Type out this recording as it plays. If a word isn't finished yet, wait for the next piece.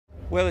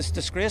Well, it's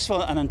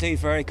disgraceful and indeed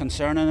very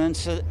concerning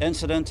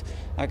incident.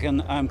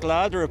 I'm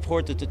glad to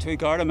report that the 2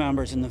 Garda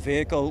members in the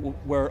vehicle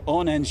were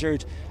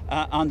uninjured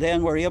and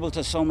then were able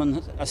to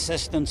summon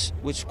assistance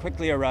which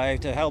quickly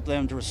arrived to help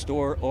them to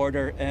restore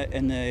order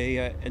in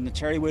the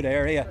Cherrywood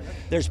area.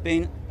 There's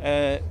been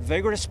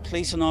vigorous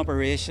policing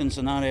operations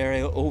in that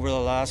area over the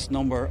last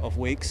number of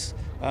weeks.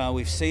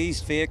 We've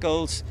seized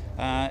vehicles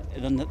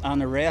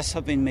and arrests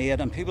have been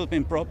made and people have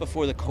been brought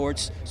before the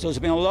courts. So there's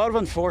been a lot of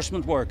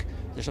enforcement work.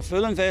 There's a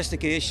full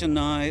investigation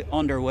now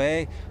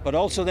underway, but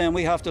also then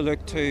we have to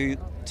look to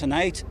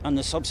tonight and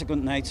the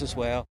subsequent nights as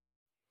well.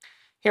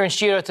 Here in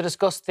studio to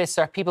discuss this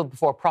are People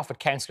Before Profit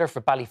Councillor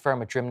for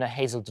Ballyfermot Drimnagh,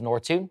 Hazel de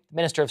Nortúin,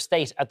 Minister of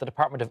State at the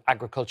Department of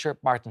Agriculture,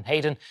 Martin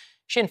Heyden,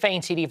 Sinn Féin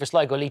TD for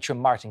Sligo Leitrim,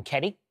 Martin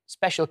Kenny,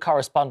 Special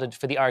Correspondent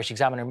for the Irish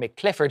Examiner, Mick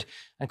Clifford,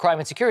 and Crime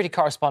and Security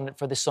Correspondent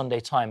for the Sunday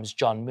Times,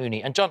 John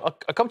Mooney. And John, I'll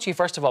come to you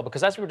first of all,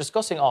 because as we were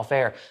discussing off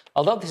air,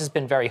 although this has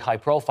been very high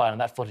profile and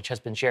that footage has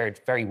been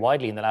shared very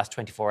widely in the last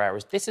 24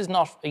 hours, this is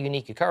not a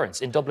unique occurrence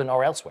in Dublin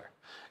or elsewhere.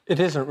 It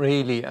isn't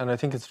really, and I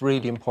think it's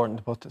really important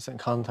to put this in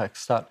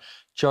context, that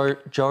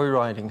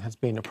joyriding has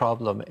been a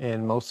problem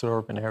in most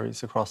urban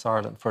areas across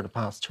Ireland for the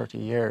past 30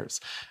 years.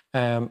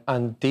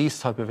 And these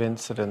type of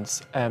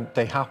incidents,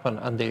 they happen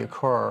and they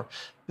occur.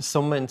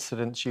 Some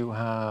incidents you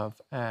have,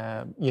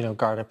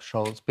 Garda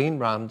patrols being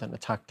rammed and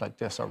attacked like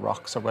this, or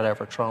rocks or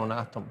whatever thrown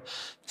at them.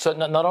 So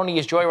not only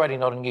is joyriding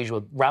not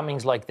unusual,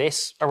 rammings like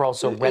this are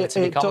also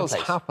relatively commonplace. It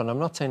does happen. I'm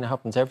not saying it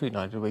happens every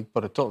night of the week,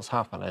 but it does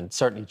happen. And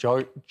certainly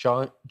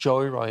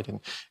joyriding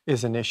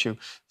is an issue.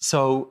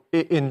 So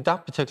in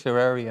that particular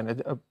area,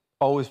 and I'm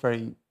always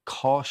very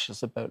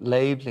cautious about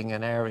labelling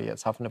an area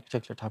as having a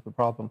particular type of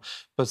problem,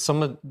 but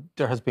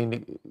there has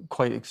been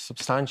quite a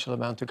substantial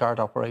amount of guard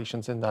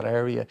operations in that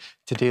area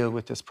to deal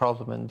with this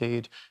problem.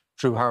 Indeed,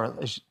 Drew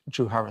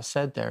Harris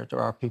said there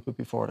are people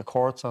before the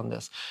courts on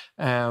this,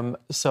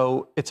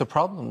 so it's a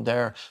problem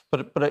there.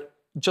 But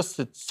just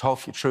to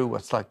talk you through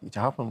what's likely to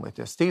happen with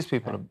this, these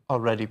people have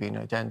already been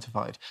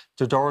identified.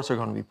 The doors are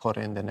going to be put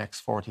in the next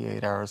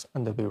 48 hours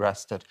and they'll be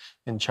arrested,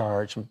 in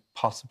charge, and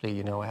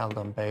possibly, held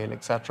on bail,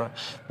 etc.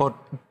 But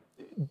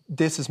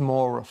this is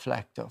more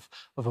reflective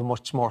of a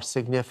much more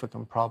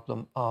significant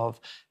problem of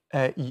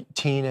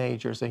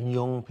teenagers and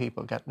young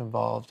people getting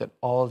involved in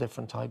all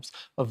different types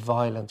of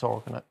violent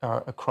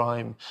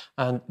crime.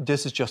 And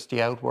this is just the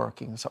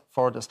outworkings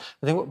for this.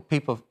 I think what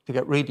people, they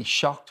get really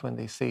shocked when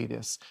they see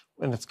this,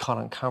 when it's caught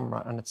on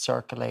camera and it's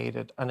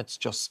circulated and it's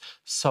just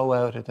so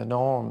out of the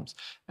norms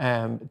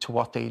to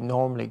what they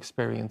normally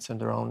experience in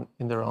their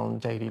own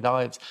daily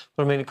lives.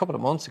 But I mean, a couple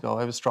of months ago,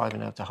 I was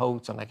driving out to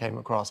Heyden and I came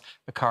across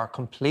a car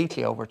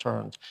completely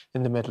overturned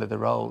in the middle of the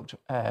road.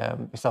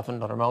 Myself and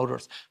another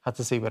motorist had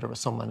to see whether there was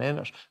someone in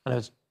it, and it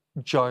was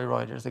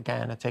joyriders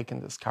again had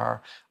taken this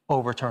car,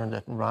 overturned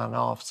it and ran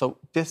off. So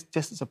this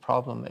is a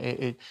problem.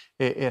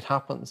 It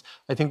happens.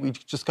 I think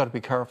we've just got to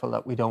be careful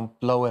that we don't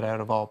blow it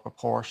out of all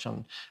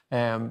proportion.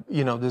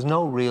 There's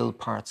no real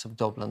parts of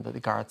Dublin that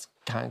the guards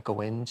can't go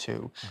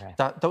into. Okay.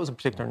 That was a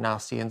particular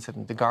nasty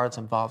incident. The guards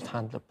involved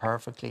handled it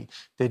perfectly.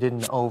 They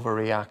didn't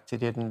overreact. They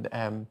didn't...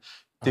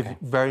 They're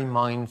very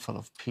mindful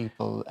of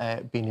people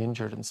being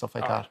injured and stuff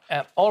like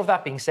that. All of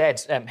that being said,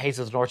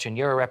 Hazel de Nortúin,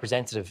 you're a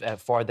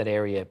representative for that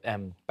area.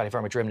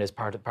 Ballyfermot Drimnagh is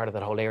part of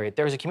that whole area.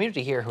 There is a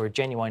community here who are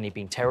genuinely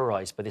being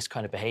terrorised by this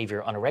kind of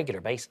behaviour on a regular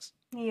basis.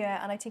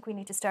 Yeah, and I think we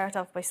need to start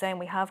off by saying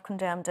we have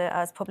condemned it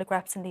as public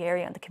reps in the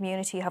area, and the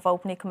community have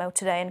openly come out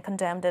today and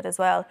condemned it as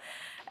well.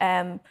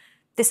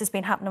 This has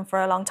been happening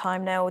for a long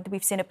time now.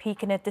 We've seen a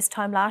peak in it this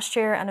time last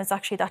year, and it's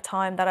actually that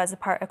time that as a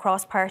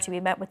cross-party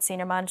we met with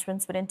senior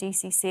managements within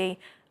DCC.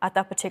 At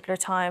that particular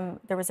time,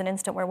 there was an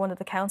incident where one of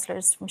the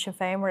councillors from Sinn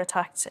Féin were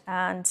attacked,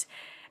 and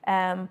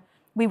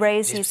we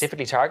raised... Was he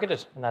specifically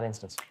targeted in that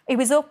instance? He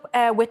was up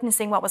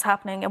witnessing what was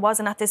happening. It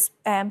wasn't at this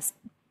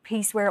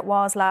piece where it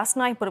was last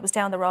night, but it was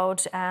down the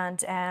road, and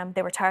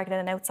they were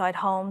targeting outside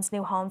homes,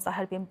 new homes that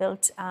had been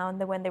built,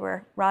 and when they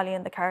were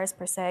rallying the cars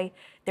per se,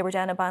 they were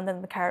down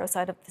abandoning the car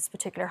outside of this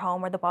particular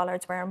home where the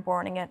bollards were and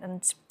burning it,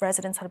 and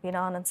residents had been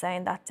on and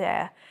saying that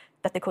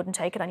they couldn't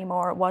take it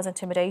anymore. It was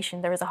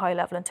intimidation. There is a high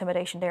level of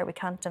intimidation there. We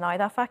can't deny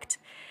that fact.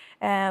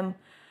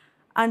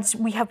 And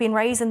we have been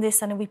raising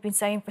this, and we've been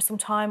saying for some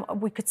time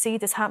we could see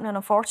this happening.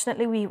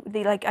 Unfortunately,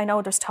 I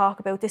know there's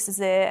talk about this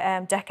is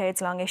a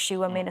decades-long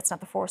issue. I mean, it's not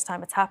the first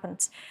time it's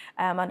happened,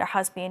 and there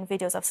has been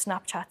videos of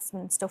Snapchats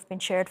and stuff being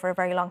shared for a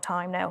very long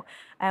time now.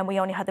 And we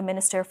only had the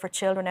Minister for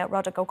Children out,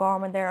 Roderick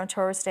O'Gorman, there on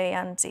Thursday,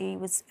 and he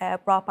was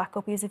brought back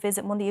up. He was a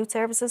visit Monday Youth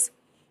Services,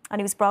 and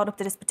he was brought up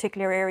to this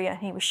particular area, and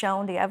he was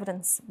shown the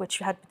evidence, which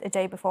had a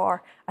day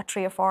before, at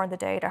 3 or 4 in the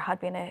day, there had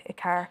been a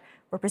car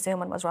we're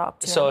presuming was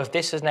robbed. So if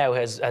this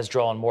has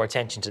drawn more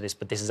attention to this,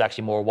 but this is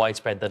actually more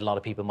widespread than a lot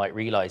of people might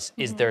realise,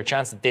 is there a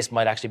chance that this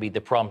might actually be the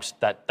prompt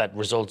that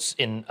results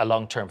in a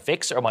long-term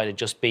fix, or might it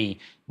just be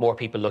more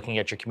people looking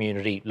at your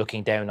community,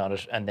 looking down on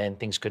it, and then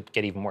things could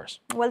get even worse?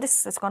 Well,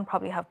 this is going to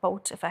probably have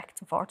both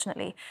effects,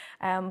 unfortunately.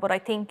 But I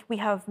think we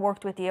have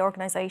worked with the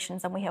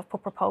organisations and we have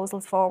put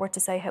proposals forward to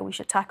say how we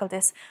should tackle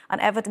this. And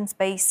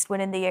evidence-based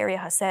within the area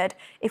has said,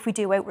 if we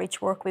do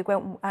outreach work, we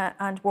go out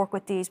and work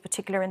with these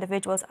particular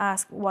individuals,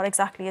 ask what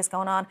exactly is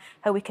going on,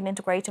 how we can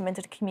integrate them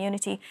into the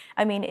community.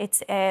 I mean,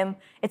 it's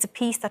a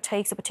piece that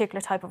takes a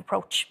particular type of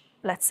approach,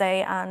 let's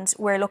say, and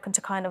we're looking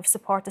to kind of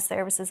support the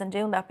services in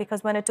doing that,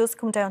 because when it does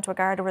come down to a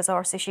Garda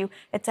resource issue,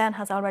 it then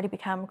has already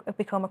become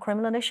a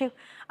criminal issue.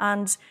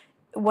 And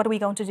what are we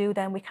going to do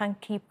then? We can't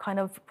keep kind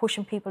of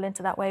pushing people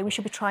into that way. We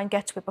should be trying to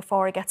get to it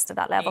before it gets to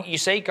that level. You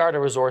say Garda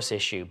resource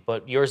issue,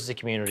 but yours is a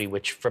community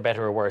which, for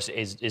better or worse,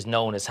 is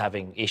known as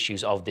having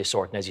issues of this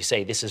sort. And as you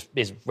say, this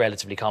is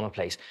relatively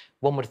commonplace.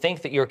 One would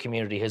think that your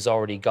community has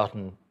already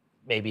gotten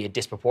maybe a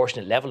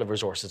disproportionate level of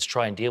resources to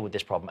try and deal with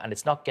this problem, and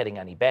it's not getting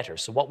any better.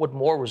 So what would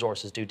more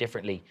resources do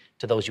differently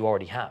to those you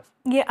already have?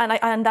 Yeah,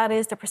 and that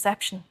is the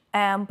perception.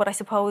 But I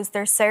suppose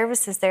there's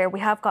services there. We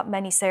have got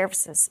many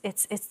services.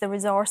 It's the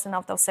resourcing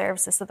of those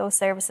services. So those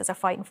services are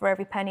fighting for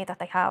every penny that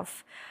they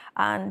have,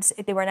 and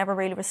they were never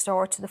really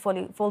restored to the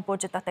full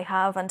budget that they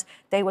have. And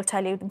they will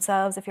tell you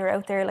themselves, if you're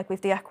out there, like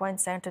we've the Equine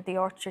Centre, the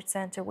Orchard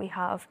Centre, we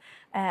have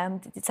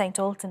St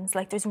Ultan's.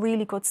 Like there's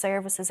really good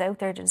services out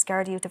there. There's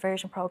Gardaí Youth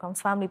Diversion Programmes,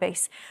 family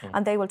based,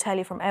 and they will tell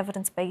you from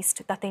evidence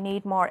based that they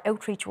need more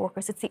outreach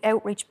workers. It's the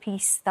outreach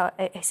piece that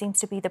it seems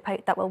to be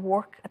that will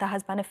work, that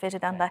has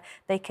benefited, and that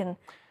they can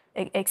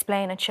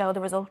explain and show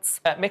the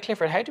results. Mick,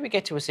 Clifford, how do we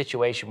get to a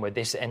situation where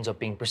this ends up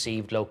being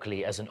perceived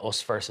locally as an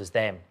us versus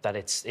them, that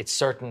it's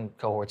certain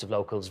cohorts of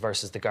locals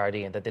versus the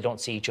Gardaí, and that they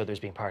don't see each other as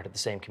being part of the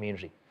same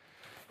community?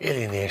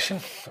 Alienation.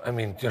 I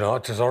mean, you know,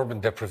 there's urban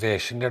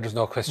deprivation. There's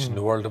no question in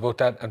the world about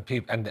that,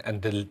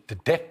 and the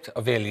depth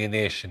of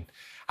alienation.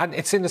 And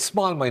it's in a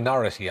small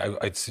minority,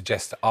 I'd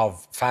suggest,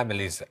 of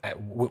families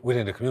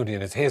within the community.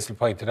 And as Hazel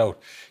pointed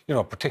out, you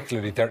know,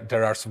 particularly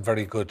there are some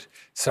very good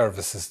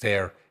services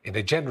there in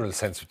a general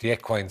sense with the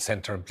Equine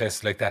Centre and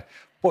places like that.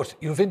 But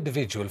you have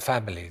individual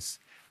families,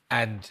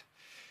 and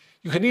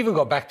you can even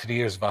go back to the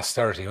years of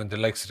austerity when the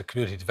likes of the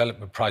community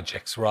development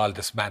projects were all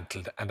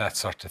dismantled and that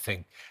sort of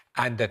thing.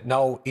 And that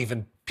now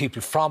even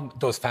people from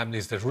those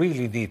families that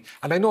really need,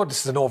 and I know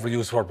this is an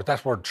overused word, but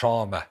that word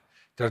trauma,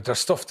 there's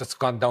stuff that's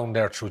gone down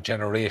there through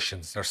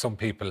generations. There's some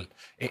people,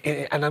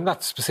 and I'm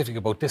not specific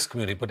about this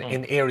community, but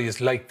in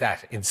areas like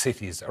that, in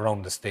cities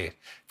around the state,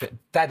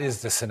 that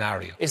is the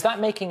scenario. Is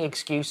that making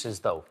excuses,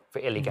 though, for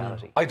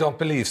illegality? I don't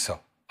believe so.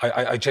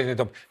 I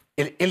genuinely don't.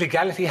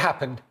 Illegality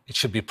happened. It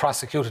should be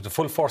prosecuted. The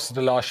full force of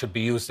the law should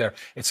be used there.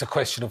 It's a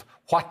question of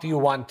what do you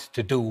want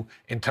to do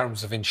in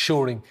terms of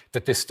ensuring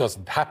that this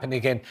doesn't happen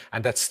again,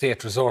 and that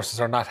state resources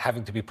are not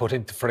having to be put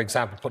into, for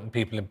example, putting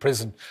people in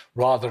prison,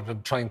 rather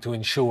than trying to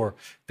ensure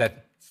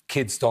that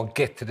kids don't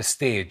get to the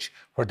stage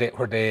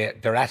where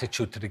their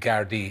attitude to the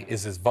Gardaí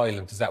is as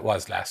violent as that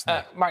was last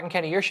night. Martin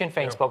Kenny, you're Sinn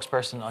Féin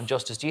spokesperson on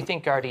justice. Do you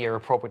think Gardaí are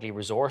appropriately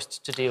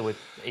resourced to deal with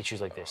issues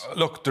like this?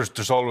 Look,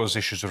 there's always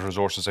issues with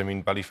resources. I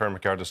mean,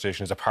 Ballyfermot Garda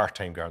Station is a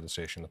part-time Garda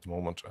Station at the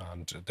moment,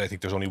 and I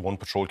think there's only one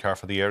patrol car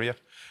for the area,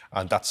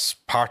 and that's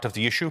part of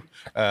the issue.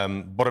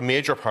 But a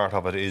major part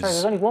of it is... Sorry,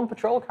 there's only one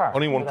patrol car?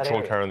 Only one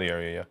patrol car in the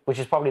area, yeah. Which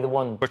is probably the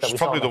one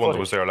that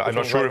was there. I'm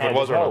not sure if it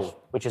was or not.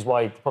 Which is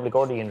why the public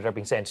order unit are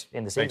being sent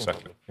in the city.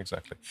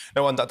 Exactly.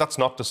 Now, and that's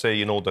not to say,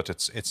 you know, that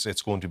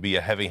it's going to be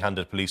a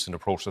heavy-handed policing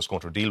approach that's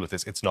going to deal with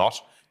this. It's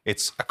not.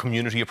 It's a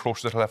community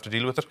approach that'll have to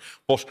deal with it.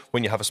 But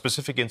when you have a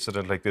specific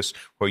incident like this,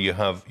 where you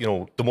have, you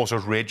know, the most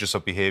outrageous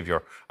of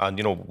behaviour, and,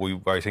 you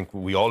know, I think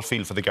we all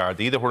feel for the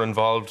Gardaí that were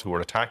involved, who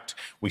were attacked.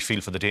 We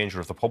feel for the danger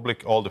of the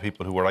public, all the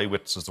people who were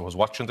eyewitnesses that was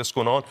watching this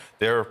going on.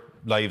 Their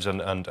lives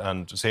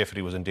and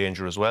safety was in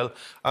danger as well.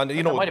 And,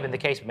 you know, that might have been the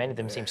case, but many of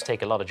them seem to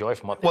take a lot of joy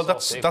from what they saw.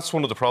 Well, that's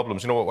one of the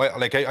problems. You know,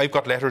 I've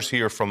got letters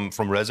here from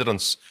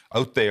residents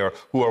out there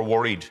who are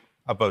worried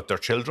about their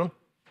children,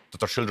 that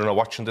their children are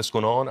watching this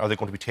going on. Are they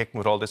going to be taken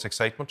with all this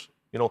excitement?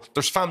 You know,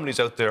 there's families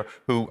out there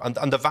who,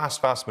 and the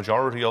vast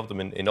majority of them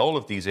in all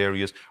of these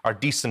areas, are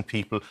decent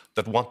people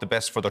that want the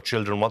best for their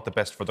children, want the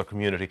best for their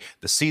community.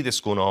 They see this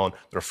going on.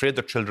 They're afraid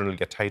their children will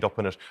get tied up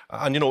in it.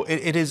 And, you know,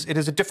 it is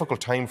a difficult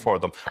time for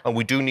them. And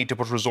we do need to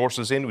put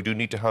resources in. We do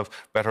need to have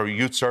better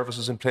youth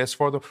services in place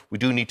for them. We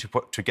do need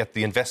to get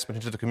the investment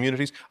into the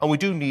communities. And we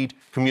do need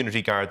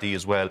community Gardaí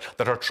as well,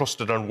 that are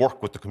trusted and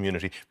work with the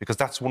community, because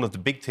that's one of the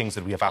big things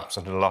that we have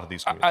absent in a lot of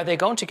these communities. Are they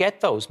going to get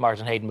those,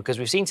 Martin Heyden? Because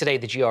we've seen today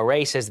the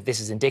GRA says that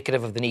this is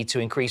indicative of the need to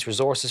increase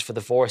resources for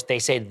the force. They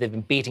say that they've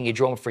been beating a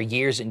drum for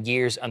years and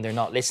years and they're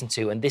not listened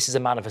to. And this is a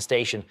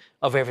manifestation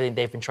of everything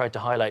they've been trying to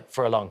highlight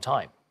for a long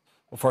time.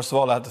 Well, first of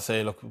all, I have to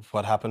say, look,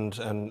 what happened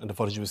and the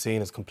footage we've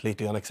seen is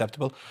completely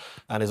unacceptable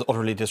and is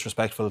utterly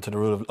disrespectful to the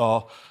rule of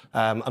law,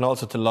 and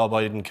also to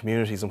law-abiding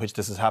communities in which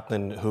this is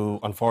happening,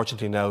 who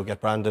unfortunately now get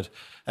branded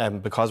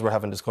because we're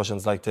having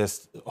discussions like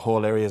this.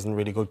 Whole areas in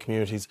really good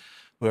communities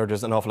where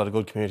there's an awful lot of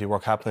good community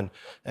work happening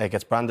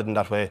gets branded in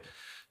that way.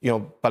 You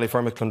know,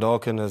 Ballyfermot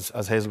Clondalkin,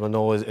 as Hazel will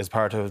know, is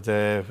part of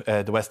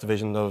the West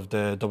Division of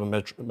the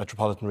Dublin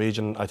Metropolitan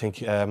Region. I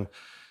think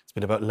it's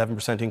been about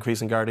 11%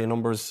 increase in Gardaí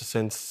numbers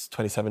since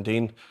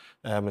 2017.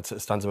 It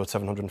stands about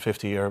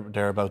 750 or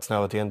thereabouts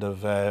now at the end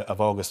of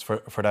August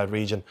for that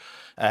region.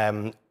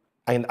 And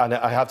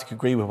I have to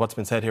agree with what's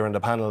been said here on the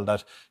panel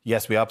that,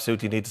 yes, we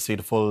absolutely need to see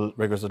the full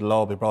rigours of the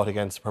law be brought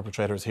against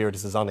perpetrators here.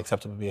 This is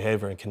unacceptable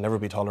behaviour and can never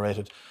be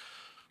tolerated.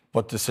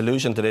 But the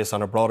solution to this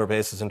on a broader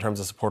basis in terms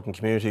of supporting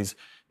communities,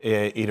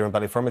 either in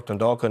Ballyfermot,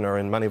 Clondalkin, or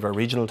in many of our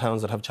regional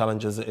towns that have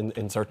challenges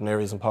in certain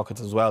areas and pockets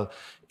as well,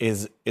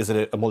 is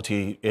it a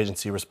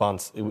multi-agency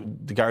response?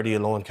 The Gardaí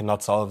alone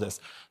cannot solve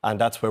this.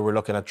 And that's where we're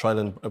looking at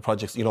trialing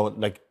projects, you know,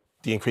 like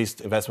the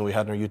increased investment we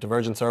had in our youth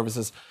diversion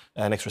services,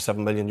 an extra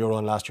 €7 million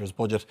in last year's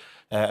budget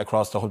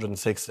across the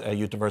 106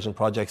 youth diversion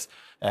projects,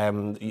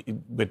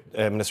 with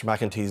Minister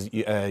McEntee's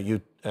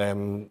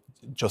youth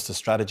justice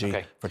strategy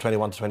for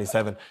 21 to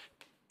 27.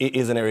 It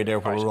is an area there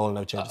where we're rolling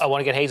out changes. I want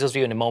to get Hazel's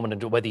view in a moment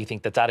and whether you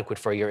think that's adequate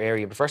for your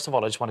area. But first of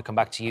all, I just want to come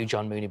back to you,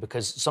 John Mooney,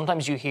 because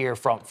sometimes you hear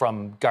from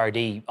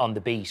Gardaí on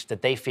the beat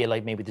that they feel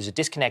like maybe there's a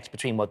disconnect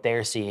between what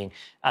they're seeing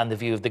and the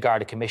view of the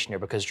Garda Commissioner,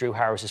 because Drew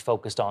Harris is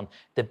focused on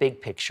the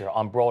big picture,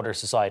 on broader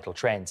societal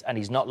trends, and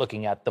he's not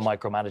looking at the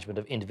micromanagement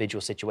of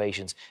individual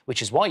situations,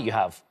 which is why you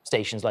have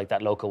stations like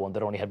that local one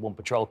that only had one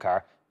patrol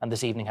car and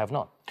this evening have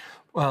none.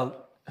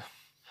 Well,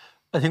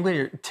 I think when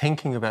you're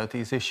thinking about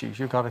these issues,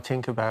 you've got to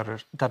think about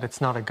it, that it's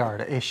not a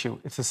Garda issue,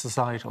 it's a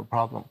societal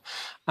problem.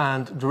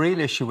 And the real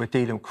issue with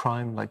dealing with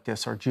crime like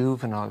this, or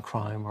juvenile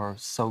crime, or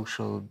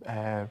social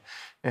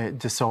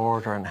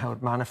disorder and how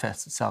it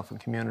manifests itself in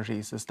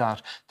communities, is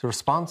that the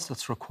response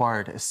that's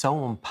required is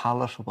so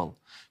unpalatable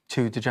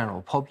to the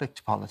general public,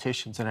 to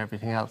politicians and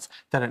everything else,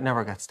 that it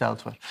never gets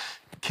dealt with.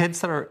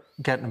 Kids that are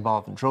getting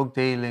involved in drug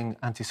dealing,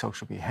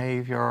 antisocial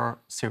behaviour,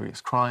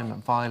 serious crime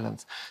and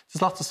violence,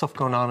 there's lots of stuff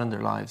going on in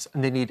their lives,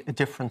 and they need a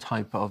different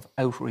type of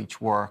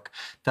outreach work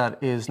that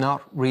is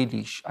not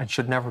really and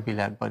should never be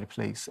led by the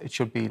police. It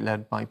should be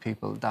led by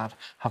people that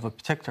have a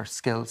particular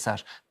skill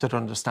set, that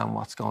understand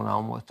what's going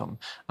on with them.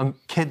 And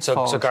kids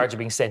so guards are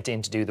being sent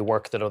in to do the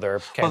work that other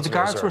councillors... Well, the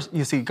guards,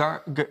 you see,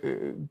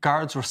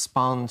 guards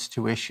respond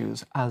to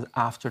issues as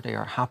after they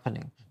are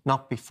happening,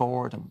 not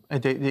before them. I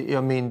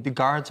mean, the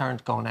guards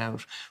aren't going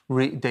out.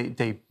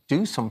 They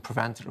do some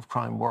preventative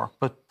crime work,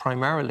 but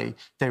primarily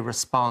they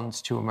respond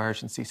to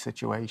emergency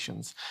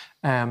situations.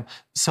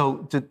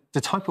 So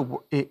the type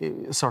of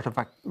sort of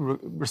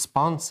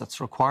response that's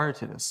required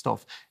to this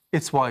stuff,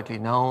 it's widely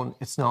known.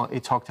 It's not. You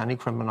talk to any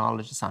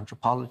criminologist,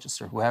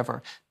 anthropologist, or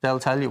whoever, they'll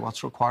tell you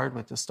what's required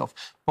with this stuff.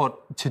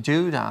 But to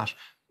do that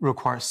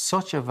requires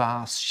such a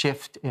vast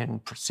shift in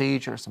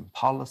procedures and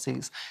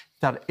policies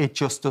that it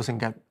just doesn't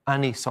get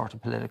any sort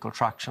of political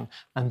traction,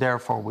 and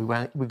therefore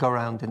we go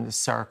around in this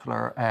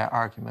circular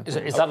argument. Is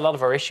that a lot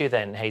of our issue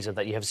then, Hazel,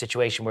 that you have a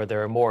situation where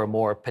there are more and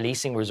more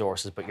policing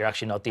resources, but you're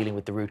actually not dealing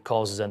with the root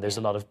causes, and there's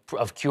a lot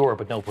of cure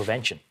but no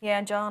prevention? Yeah,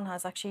 and John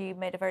has actually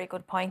made a very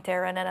good point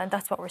there, and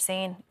that's what we're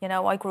seeing. You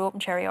know, I grew up in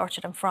Cherry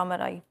Orchard, and from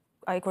it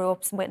I grew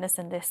up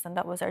witnessing this, and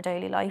that was our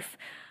daily life.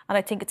 And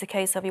I think it's a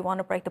case of you want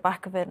to break the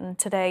back of it. And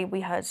today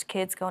we had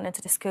kids going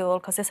into the school,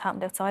 because this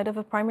happened outside of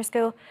a primary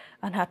school,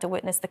 and had to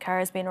witness the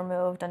cars being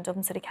removed and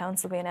Dublin City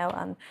Council being out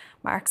and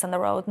marks on the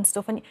road and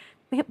stuff. And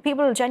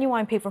people,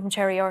 genuine people from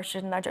Cherry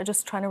Orchard, and are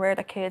just trying to wear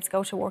their kids,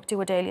 go to work,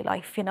 do a daily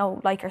life, you know,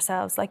 like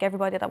ourselves, like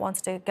everybody that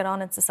wants to get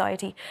on in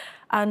society.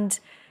 And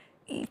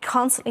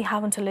constantly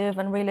having to live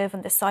and relive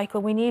in this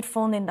cycle. We need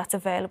funding that's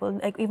available.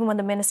 Like, even when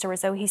the minister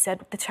was out, he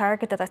said the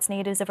target that's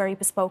needed is a very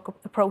bespoke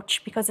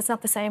approach, because it's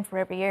not the same for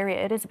every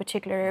area. It is a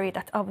particular area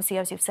that, obviously,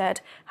 as you've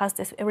said, has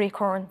this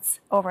recurrence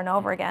over and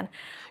over again.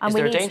 And is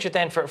there a danger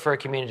then for a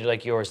community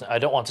like yours? I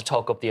don't want to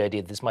talk up the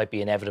idea that this might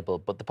be inevitable,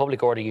 but the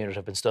public order unit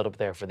have been stood up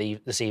there for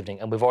this evening,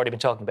 and we've already been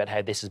talking about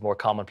how this is more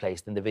commonplace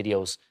than the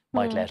videos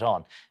might let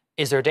on.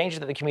 Is there a danger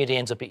that the community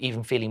ends up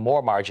even feeling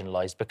more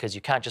marginalised, because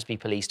you can't just be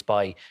policed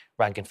by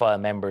rank and file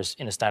members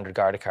in a standard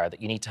Garda car, that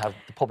you need to have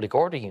the public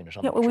order unit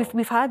on? Yeah, well,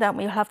 we've had that.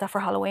 We'll have that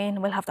for Halloween,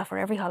 and we'll have that for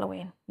every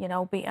Halloween. You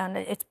know, and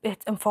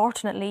it's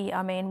unfortunately,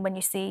 I mean, when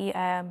you see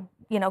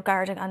you know,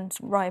 Garda and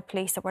riot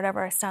police or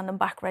whatever standing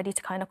back ready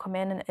to kind of come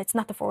in, and it's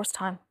not the first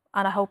time.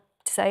 And I hope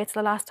to say it's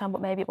the last time,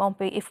 but maybe it won't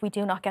be if we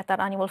do not get that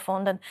annual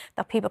funding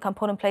that people can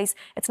put in place.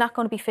 It's not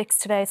going to be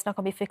fixed today. It's not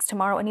going to be fixed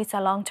tomorrow. It needs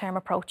a long-term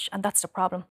approach, and that's the problem.